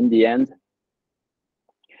 because in the end,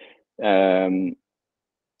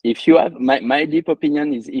 if you have, my deep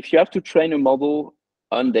opinion is, if you have to train a model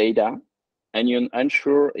on data and you're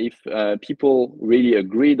unsure if people really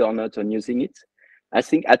agreed or not on using it, I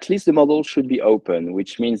think at least the model should be open,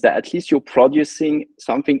 which means that at least you're producing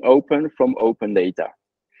something open from open data.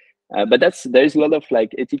 But there's a lot of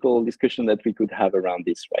like ethical discussion that we could have around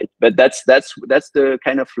this, right? But that's the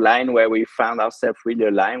kind of line where we found ourselves really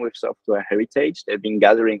aligned with Software Heritage. They've been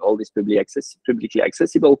gathering all this publicly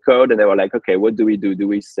accessible code, and they were like, okay, what do we do? Do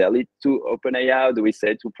we sell it to OpenAI? Do we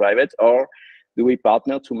sell it to private, or do we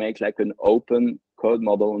partner to make like an open code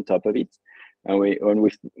model on top of it? And we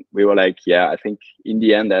were like, yeah, I think in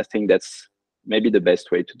the end, I think that's maybe the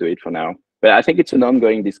best way to do it for now. But I think it's an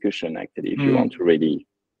ongoing discussion, actually, if you want to really.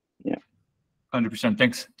 Yeah, 100%.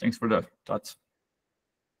 Thanks for the thoughts.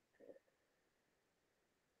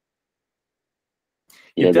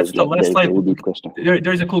 Yeah, if that's the last slide,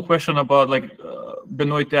 there's a cool question about, like,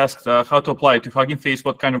 Benoit asked how to apply to HuggingFace.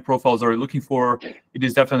 What kind of profiles are you looking for? It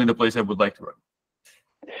is definitely the place I would like to run.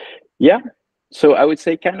 Yeah, so I would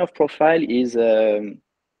say kind of profile is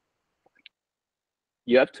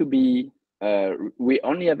you have to be. We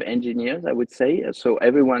only have engineers, I would say. So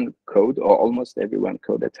everyone code, or almost everyone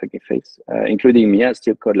code at HuggingFace, including me. I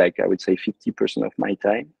still code, like, I would say 50% of my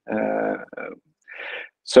time.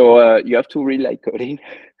 So you have to really like coding.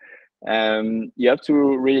 You have to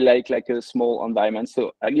really like a small environment.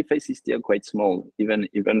 So HuggingFace is still quite small, even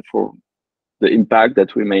for the impact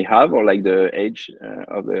that we may have, or like the age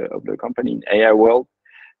of the company in AI world.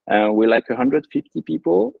 We're like 150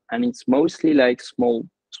 people, and it's mostly like small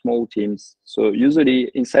small teams. So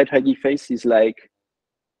usually inside HuggingFace is like,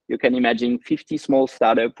 you can imagine 50 small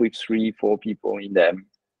startups with 3-4 people in them.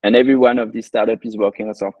 And every one of these startups is working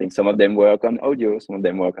on something. Some of them work on audio, some of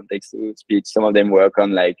them work on text-to-speech, some of them work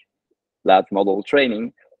on like large model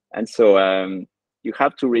training. And so you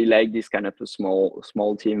have to really like this kind of a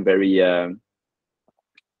small team, very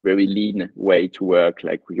lean way to work.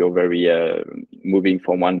 Like you're very moving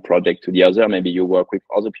from one project to the other. Maybe you work with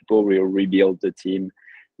other people, you rebuild the team.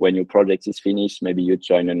 When your project is finished, maybe you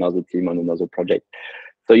join another team on another project.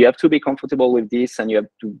 So you have to be comfortable with this, and you have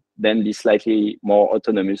to then be slightly more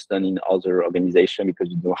autonomous than in other organizations, because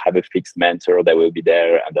you don't have a fixed mentor that will be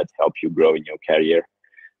there and that help you grow in your career.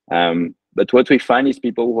 But what we find is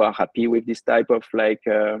people who are happy with this type of like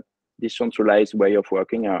decentralized way of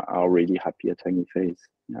working are really happy at HuggingFace.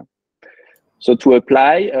 Yeah. So to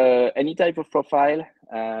apply any type of profile,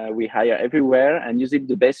 we hire everywhere, and usually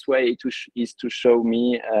the best way is to show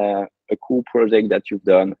me a cool project that you've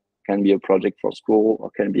done. Can be a project for school,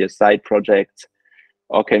 or can be a side project,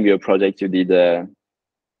 or can be a project you did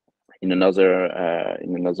in another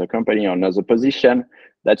company or another position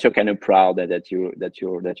that you're kind of proud that you're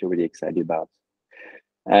really excited about.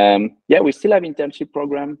 Yeah, we still have internship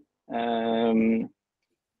program.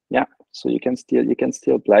 Yeah, so you can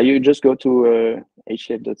still apply. You just go to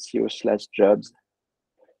hf.co/jobs.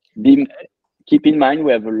 Keep in mind,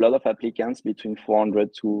 we have a lot of applicants, between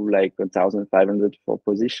 400 to like 1,500 for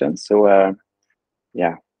positions. So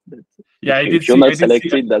yeah. Yeah, if you're not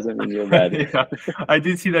selected, doesn't mean you're bad. Yeah, I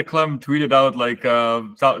did see that Clem tweeted out like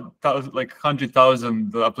like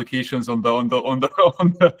 100,000 applications on the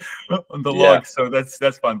log. So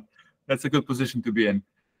that's fun. That's a good position to be in.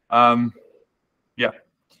 Yeah.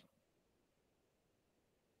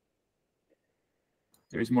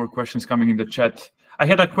 There's more questions coming in the chat. I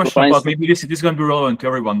had a question about, maybe this is going to be relevant to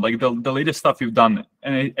everyone, like the latest stuff you've done.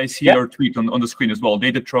 And I see your tweet on the screen as well,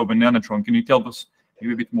 Datatrove and Nanotron. Can you tell us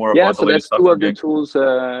maybe a bit more about the latest stuff? Yeah, so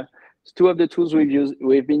that's two of the tools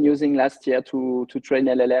we've been using last year to train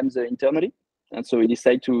LLMs internally. And so we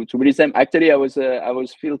decided to release them. Actually, I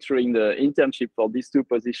was filtering the internship for these two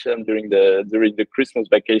positions during the Christmas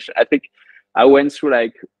vacation. I think I went through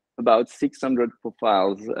like about 600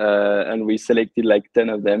 profiles, and we selected like 10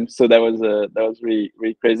 of them. So that was really,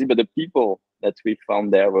 really crazy. But the people that we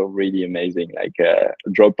found there were really amazing. Like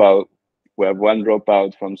dropout, we have one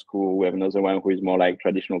dropout from school. We have another one who is more like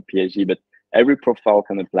traditional PhD. But every profile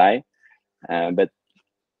can apply. But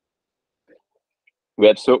we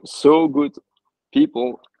have so good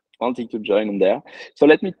people wanting to join in there. So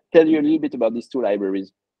let me tell you a little bit about these two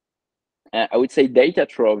libraries. I would say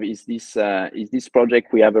Datatrove is this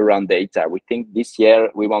project we have around data. We think this year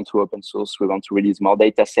we want to open source. We want to release more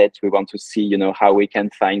data sets. We want to see, how we can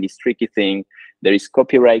find this tricky thing. There is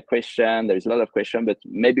copyright question. There is a lot of question, but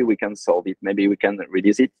maybe we can solve it. Maybe we can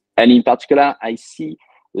release it. And in particular, I see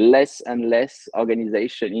less and less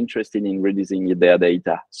organization interested in releasing their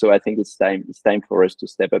data. So I think it's time for us to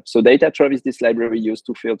step up. So Datatrove is this library used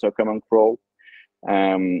to filter command crawl.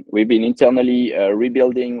 We've been internally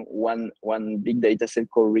rebuilding one big data set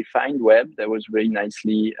called Refined Web that was very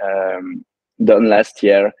nicely done last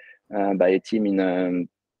year by a team in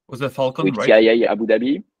was that Falcon, with right? TIA Abu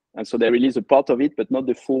Dhabi. And so they released a part of it, but not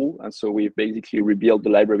the full. And so we've basically rebuilt the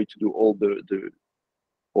library to do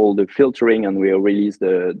all the filtering, and we'll release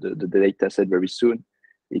the data set very soon.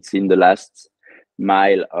 It's in the last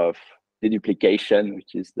mile of the duplication,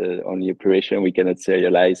 which is the only operation we cannot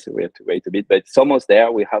serialize, so we have to wait a bit, but it's almost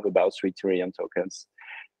there. We have about 3 trillion tokens.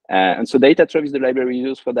 And so Datatrove is the library we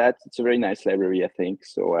use for that. It's a very nice library, I think.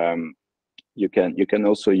 So you can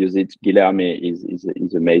also use it. Guilherme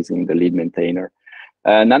is amazing, the lead maintainer.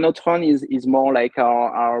 Nanotron is more like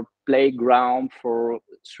our playground for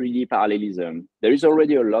 3D parallelism. There is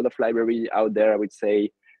already a lot of libraries out there, I would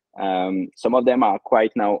say. Some of them are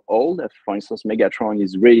quite now old. For instance, Megatron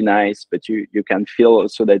is really nice, but you can feel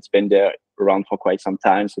also that it's been there around for quite some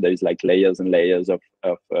time. So there is like layers and layers of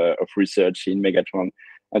research in Megatron.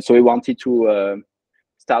 And so we wanted to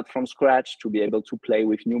start from scratch to be able to play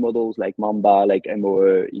with new models like Mamba, like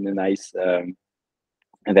MOE in a nice, a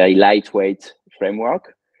very lightweight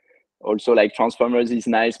framework. Also, like Transformers is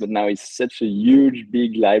nice, but now it's such a huge,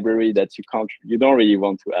 big library that you don't really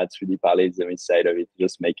want to add 3D parallelism inside of it,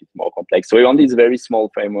 just make it more complex. So we want this very small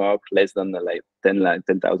framework, less than like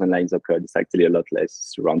 10,000 lines of code. It's actually a lot less,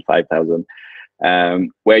 it's around 5,000,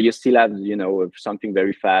 where you still have, something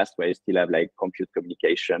very fast, where you still have like compute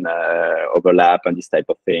communication overlap and this type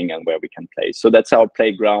of thing, and where we can play. So that's our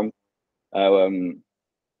playground.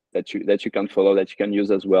 that you can follow, that you can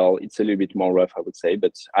use as well. It's a little bit more rough, I would say,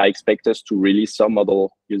 but I expect us to release some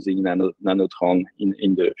model using Nanotron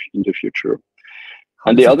in the future.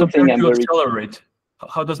 And the other thing I'm very accelerate.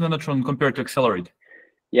 How does Nanotron compare to accelerate?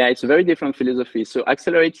 Yeah, it's a very different philosophy. So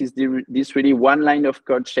accelerate is this really one line of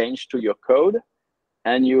code change to your code,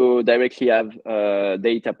 and you directly have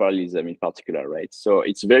data parallelism in particular, right? So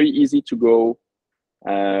it's very easy to go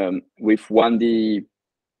with 1D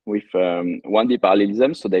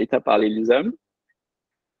parallelism, so data parallelism.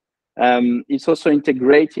 It's also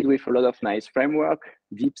integrated with a lot of nice framework,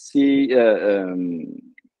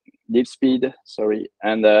 DeepSpeed, sorry,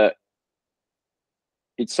 and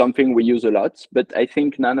it's something we use a lot. But I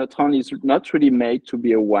think Nanotron is not really made to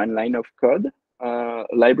be a one line of code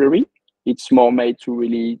library. It's more made to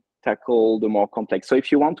really tackle the more complex. So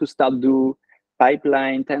if you want to start do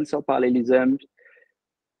pipeline, tensor parallelism,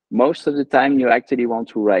 most of the time you actually want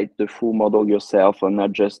to write the full model yourself and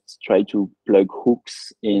not just try to plug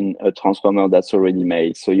hooks in a transformer that's already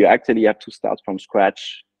made. So you actually have to start from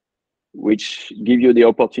scratch, which give you the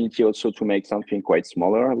opportunity also to make something quite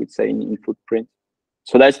smaller, I would say, in footprint.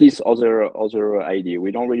 So that's this other idea.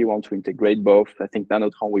 We don't really want to integrate both. I think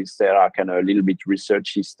Nanotron will stay kind of a little bit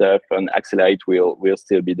researchy stuff, and Accelerate will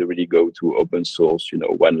still be the really go-to open source,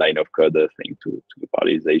 one line of code thing to the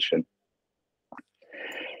parallelization.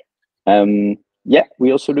 Yeah,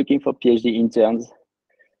 we're also looking for PhD interns.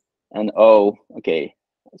 And okay,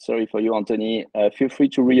 sorry for you, Anthony. Feel free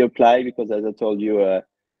to reapply, because as I told you,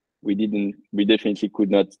 we definitely could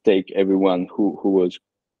not take everyone who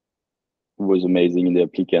was amazing in the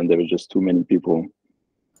applicant. There were just too many people.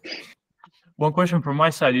 One question from my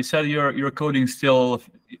side. You said your coding still,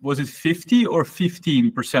 was it 50 or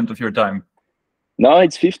 15% of your time? No,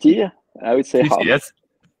 it's 50. I would say 50, half. That's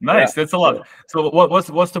nice. Yeah. That's a lot. Yeah. So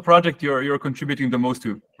what's the project you're contributing the most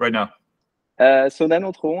to right now? So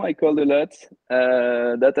Nanotron, I called a lot.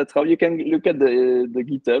 Datatrap, you can look at the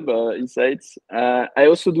GitHub insights. I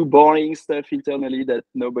also do boring stuff internally that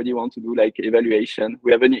nobody wants to do, like evaluation.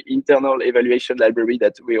 We have an internal evaluation library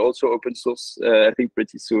that we also open source, I think,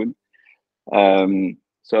 pretty soon.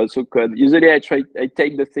 So also code. Usually I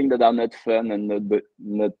take the things that are not fun and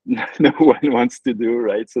not no one wants to do,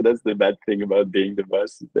 right? So that's the bad thing about being the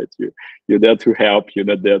boss, is that you're there to help. You're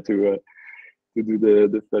not there to do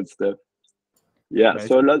the fun stuff. Yeah, nice.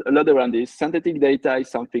 So a lot around this. Synthetic data is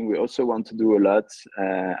something we also want to do a lot.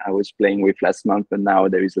 I was playing with last month, and now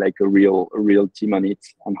there is like a real team on it,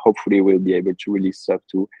 and hopefully we'll be able to release stuff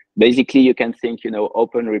too. Basically, you can think,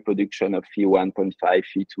 open reproduction of phi 1.5,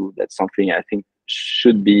 phi 2. That's something I think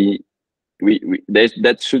should be. There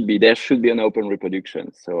should be an open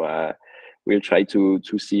reproduction. So we'll try to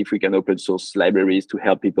see if we can open source libraries to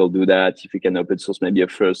help people do that. If we can open source maybe a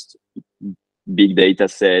first big data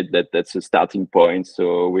set, that's a starting point.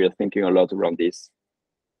 So we are thinking a lot around this.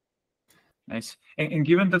 Nice. And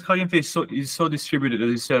given that HuggingFace is so distributed,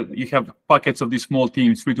 as you said, you have pockets of these small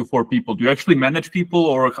teams, 3 to 4 people. Do you actually manage people,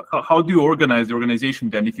 or how do you organize the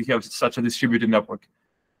organization then if you have such a distributed network?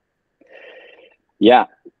 Yeah,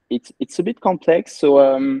 it's a bit complex. So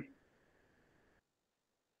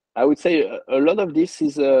I would say a lot of this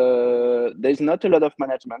is there's not a lot of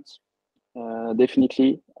management.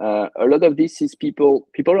 Definitely. A lot of this is people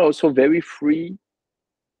are also very free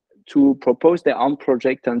to propose their own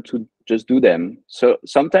project and to just do them. So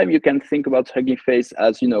sometimes you can think about HuggingFace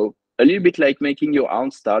as, a little bit like making your own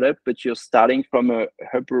startup, but you're starting from a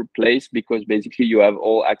upper place, because basically you have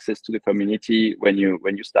all access to the community. When you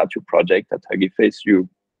start your project at HuggingFace, you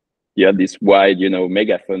have this wide,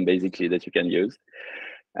 megaphone basically that you can use.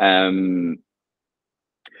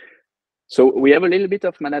 So we have a little bit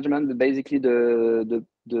of management, but basically the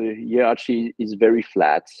hierarchy is very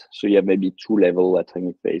flat. So you have maybe 2 levels at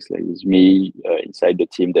HuggingFace. Like with me, inside the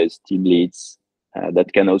team, there's team leads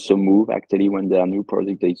that can also move. Actually, when there are new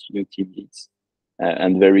projects, there's new team leads,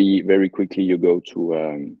 and very, very quickly you go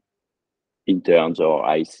to interns or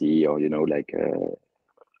IC, or like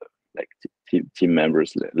team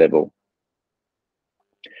members level.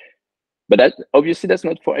 But that obviously that's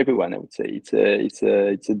not for everyone. I would say it's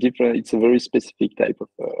a very specific type of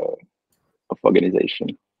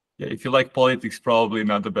organization. Yeah, if you like politics, probably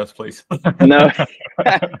not the best place. No,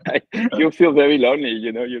 you feel very lonely.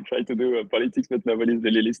 You try to do politics, but nobody's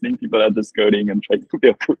really listening. People are just coding and trying to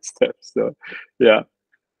build good stuff. So, yeah,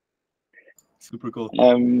 super cool.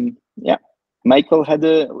 Yeah, Michael had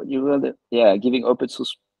giving open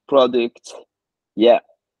source product. Yeah,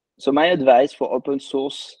 so my advice for open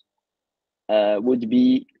source would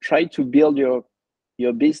be try to build your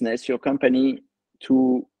business, your company,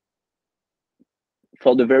 to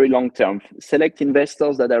for the very long term. Select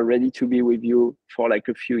investors that are ready to be with you for like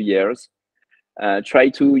a few years. Try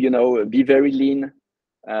to, be very lean.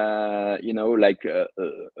 Like a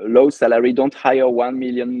low salary. Don't hire $1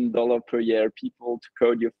 million per year people to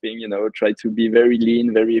code your thing. Try to be very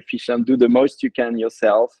lean, very efficient. Do the most you can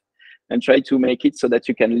yourself, and try to make it so that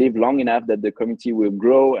you can live long enough that the community will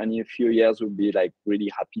grow, and in a few years we'll be like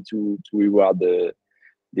really happy to reward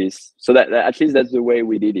this. So that at least that's the way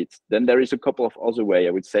we did it. Then there is a couple of other ways,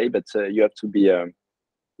 I would say, but you have to be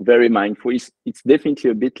very mindful. It's definitely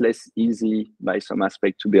a bit less easy by some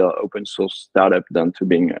aspect to build open source startup than to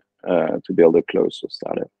build a closed source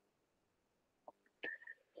startup.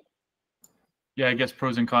 Yeah, I guess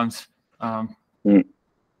pros and cons.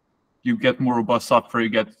 You get more robust software, you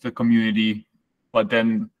get the community, but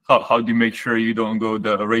then how do you make sure you don't go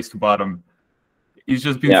the race to bottom? It's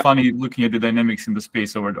just been funny looking at the dynamics in the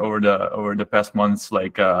space over the past months.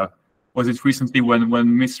 Like, was it recently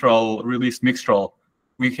when Mistral released Mixtral?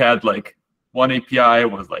 We had like one API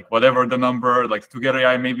was like whatever the number, like together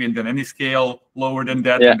AI maybe, and then any scale lower than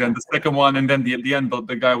that, and then the second one, and then at the end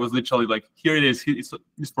the guy was literally like, here it is,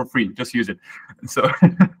 it's for free, just use it. And so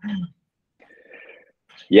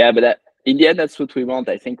yeah, but in the end, that's what we want.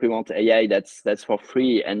 I think we want AI that's for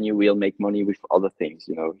free, and you will make money with other things.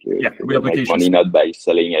 You will make money not by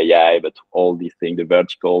selling AI, but all these things: the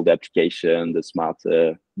vertical, the application, the smart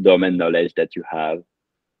domain knowledge that you have.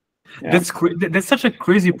 Yeah. That's such a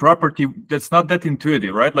crazy property that's not that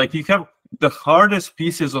intuitive, right? Like you have the hardest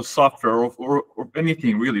pieces of software or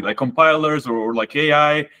anything really, like compilers or like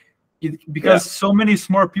AI, because so many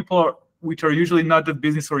smart people which are usually not that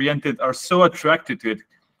business oriented are so attracted to it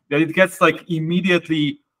that it gets like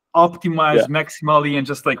immediately optimized maximally and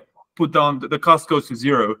just like put down, the cost goes to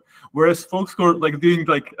zero. Whereas folks who are like doing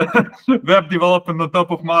like web development on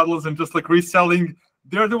top of models and just like reselling,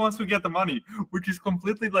 they're the ones who get the money, which is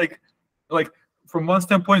completely like from one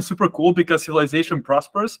standpoint super cool because civilization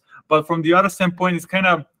prospers, but from the other standpoint it's kind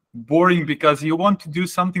of boring because you want to do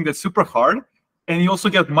something that's super hard and you also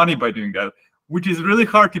get money by doing that, which is really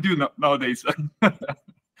hard to do nowadays.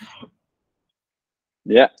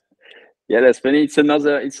 Yeah, that's funny. That's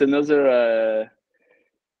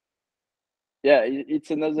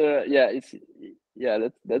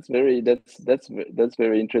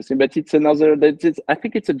very interesting. But it's another, I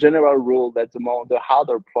think it's a general rule that the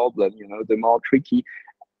harder problem, the more tricky.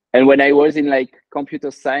 And when I was in like computer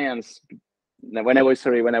science, when I was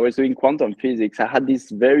doing quantum physics, I had these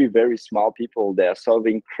very, very smart people there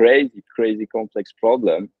solving crazy complex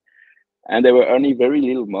problems. And they were earning very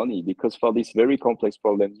little money because for this very complex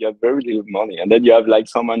problem, you have very little money. And then you have like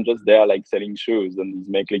someone just there like selling shoes and he's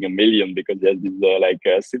making $1 million because he has this like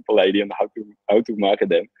a simple idea on how to market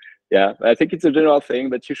them. Yeah, I think it's a general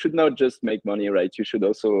thing, but you should not just make money, right? You should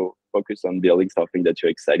also focus on building something that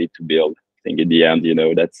you're excited to build. I think in the end,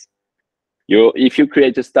 that's if you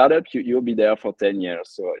create a startup, you'll be there for 10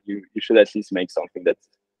 years. So you should at least make something that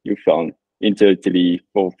you found intuitively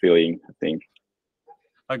fulfilling, I think.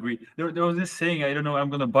 I agree. There was this saying, I don't know, I'm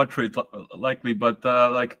going to butcher it likely, but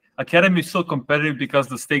like academy is so competitive because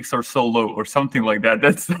the stakes are so low or something like that.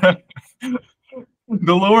 That's the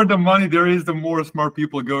lower the money there is, the more smart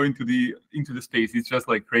people go into the space. It's just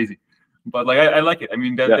like crazy. But like I like it. I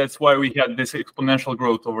mean, that's why we had this exponential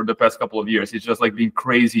growth over the past couple of years. It's just like being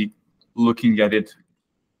crazy looking at it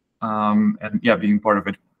and being part of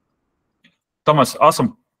it. Thomas,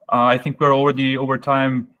 awesome. I think we're already over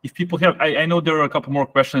time. If people have, I know there are a couple more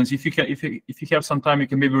questions. If you have some time, you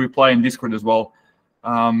can maybe reply in Discord as well.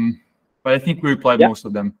 But I think we replied most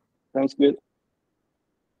of them. Sounds good.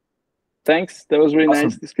 Thanks. That was really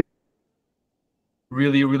nice.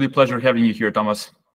 Really, really pleasure having you here, Thomas.